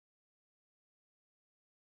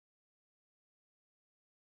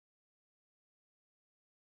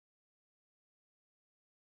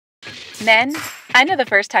Men, I know the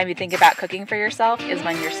first time you think about cooking for yourself is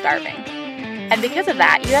when you're starving. And because of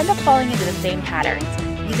that, you end up falling into the same patterns,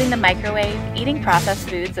 using the microwave, eating processed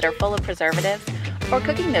foods that are full of preservatives, or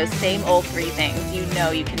cooking those same old three things you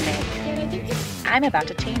know you can make. I'm about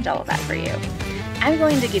to change all of that for you. I'm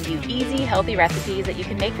going to give you easy, healthy recipes that you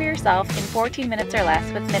can make for yourself in 14 minutes or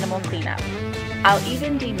less with minimal cleanup. I'll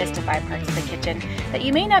even demystify parts of the kitchen that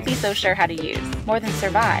you may not be so sure how to use. More than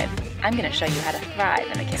survive, I'm going to show you how to thrive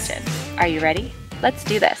in the kitchen. Are you ready? Let's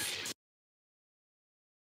do this.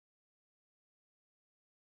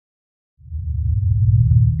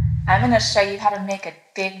 I'm going to show you how to make a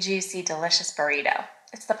big, juicy, delicious burrito.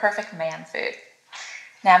 It's the perfect man food.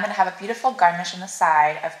 Now I'm going to have a beautiful garnish on the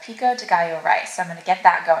side of pico de gallo rice. So I'm going to get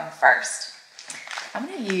that going first. I'm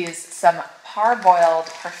going to use some parboiled,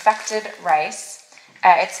 perfected rice.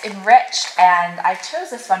 It's enriched, and I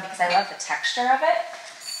chose this one because I love the texture of it.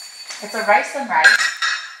 It's a Riceland rice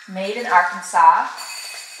made in Arkansas,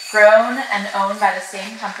 grown and owned by the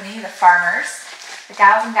same company, the farmers. The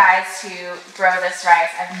gals and guys who grow this rice,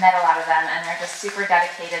 I've met a lot of them, and they're just super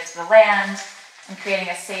dedicated to the land and creating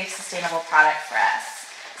a safe, sustainable product for us.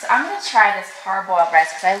 So I'm going to try this parboiled rice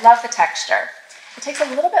because I love the texture. It takes a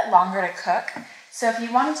little bit longer to cook, so if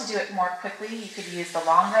you wanted to do it more quickly, you could use the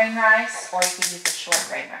long grain rice or you could use the short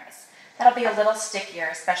grain rice. That'll be a little stickier,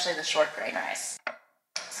 especially the short grain rice.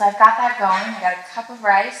 So I've got that going. I got a cup of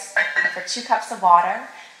rice for 2 cups of water.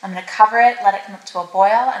 I'm going to cover it, let it come up to a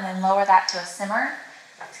boil, and then lower that to a simmer.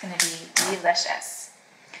 It's going to be delicious.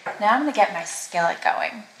 Now I'm going to get my skillet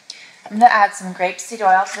going. I'm going to add some grapeseed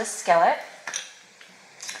oil to the skillet.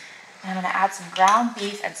 And I'm going to add some ground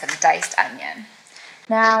beef and some diced onion.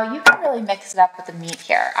 Now, you can really mix it up with the meat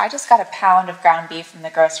here. I just got a pound of ground beef from the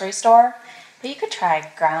grocery store, but you could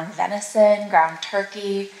try ground venison, ground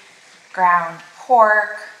turkey, ground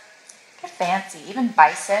pork. Get fancy, even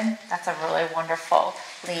bison. That's a really wonderful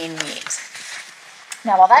lean meat.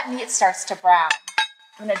 Now, while that meat starts to brown,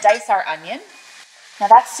 I'm going to dice our onion. Now,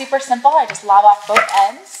 that's super simple. I just lob off both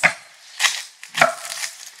ends.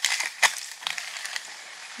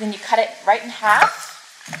 Then you cut it right in half.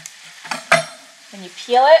 Then you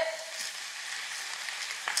peel it.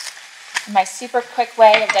 And my super quick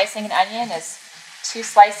way of dicing an onion is 2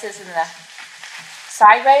 slices in the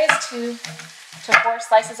sideways, 2 to 4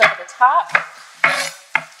 slices over the top,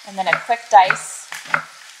 and then a quick dice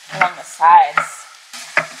along the sides.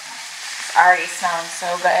 It's already smelling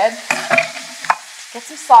so good. Get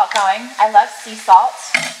some salt going. I love sea salt.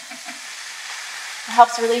 It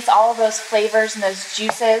helps release all of those flavors and those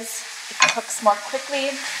juices. It cooks more quickly.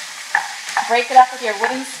 Break it up with your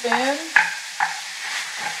wooden spoon.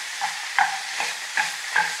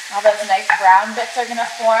 All those nice brown bits are going to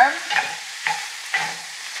form.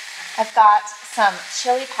 I've got some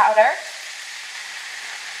chili powder.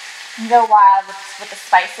 You can go wild with the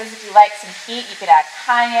spices. If you like some heat, you could add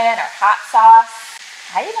cayenne or hot sauce.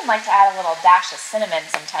 I even like to add a little dash of cinnamon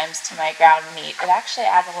sometimes to my ground meat. It actually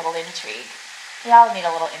adds a little intrigue. We all need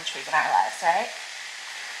a little intrigue in our lives, right?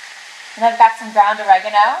 And I've got some ground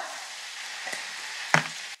oregano.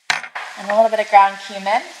 And a little bit of ground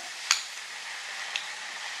cumin.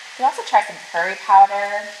 You can also try some curry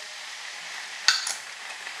powder.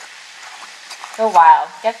 Go wild.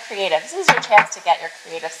 Get creative. This is your chance to get your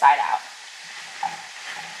creative side out.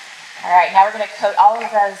 All right, now we're going to coat all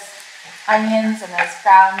of those onions and those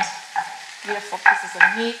ground beautiful pieces of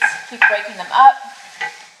meat. Keep breaking them up.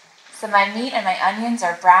 So my meat and my onions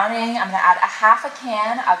are browning. I'm going to add a half a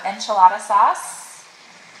can of enchilada sauce.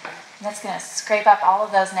 And that's going to scrape up all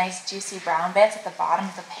of those nice juicy brown bits at the bottom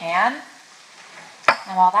of the pan.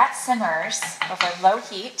 And while that simmers over low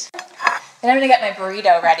heat, then I'm going to get my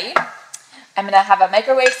burrito ready. I'm going to have a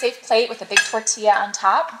microwave-safe plate with a big tortilla on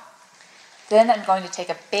top. Then I'm going to take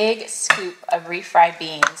a big scoop of refried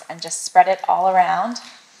beans and just spread it all around.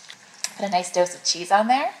 Put a nice dose of cheese on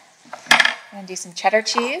there. I'm going to do some cheddar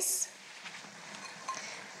cheese.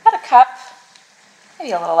 About a cup,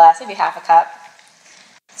 maybe a little less, maybe half a cup.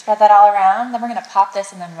 Spread that all around. Then we're going to pop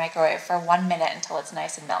this in the microwave for 1 minute until it's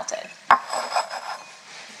nice and melted.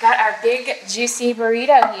 We've got our big juicy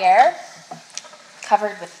burrito here,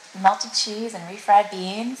 covered with melted cheese and refried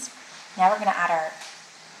beans. Now we're going to add our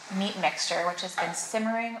meat mixture, which has been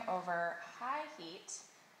simmering over high heat.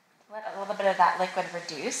 Let a little bit of that liquid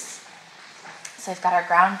reduce. So we've got our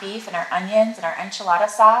ground beef and our onions and our enchilada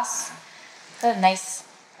sauce. Put a nice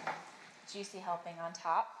juicy helping on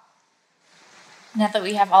top. Now that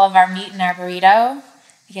we have all of our meat in our burrito,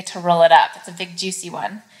 we get to roll it up. It's a big juicy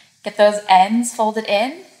one. Get those ends folded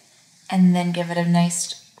in and then give it a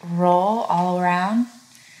nice roll all around.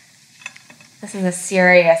 This is a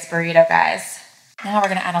serious burrito, guys. Now we're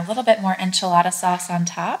going to add a little bit more enchilada sauce on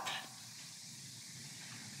top.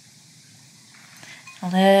 A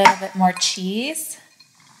little bit more cheese.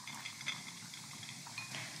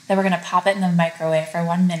 Then we're going to pop it in the microwave for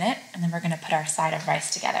 1 minute, and then we're going to put our side of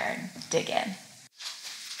rice together and dig in.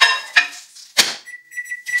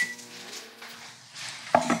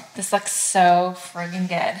 This looks so friggin'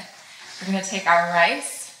 good. We're going to take our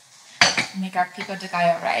rice and make our pico de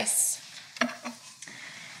gallo rice.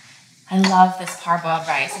 I love this parboiled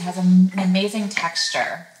rice. It has an amazing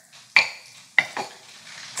texture.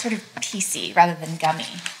 It's sort of piecey rather than gummy.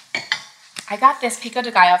 I got this pico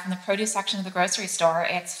de gallo from the produce section of the grocery store.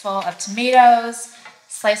 It's full of tomatoes,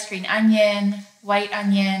 sliced green onion, white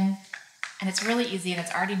onion, and it's really easy and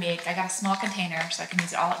it's already made. I got a small container so I can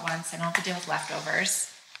use it all at once. I don't have to deal with leftovers.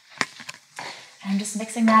 And I'm just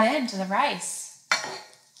mixing that into the rice.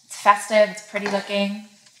 It's festive, it's pretty looking.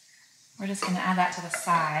 We're just going to add that to the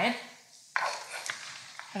side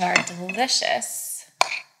of our delicious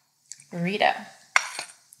burrito.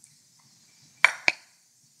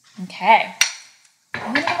 Okay.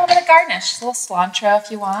 And then a little bit of garnish, a little cilantro if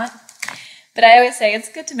you want. But I always say it's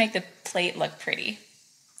good to make the plate look pretty.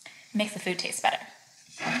 It makes the food taste better.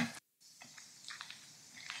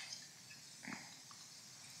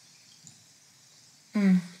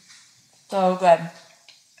 So good.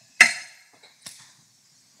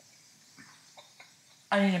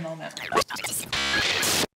 I need a moment.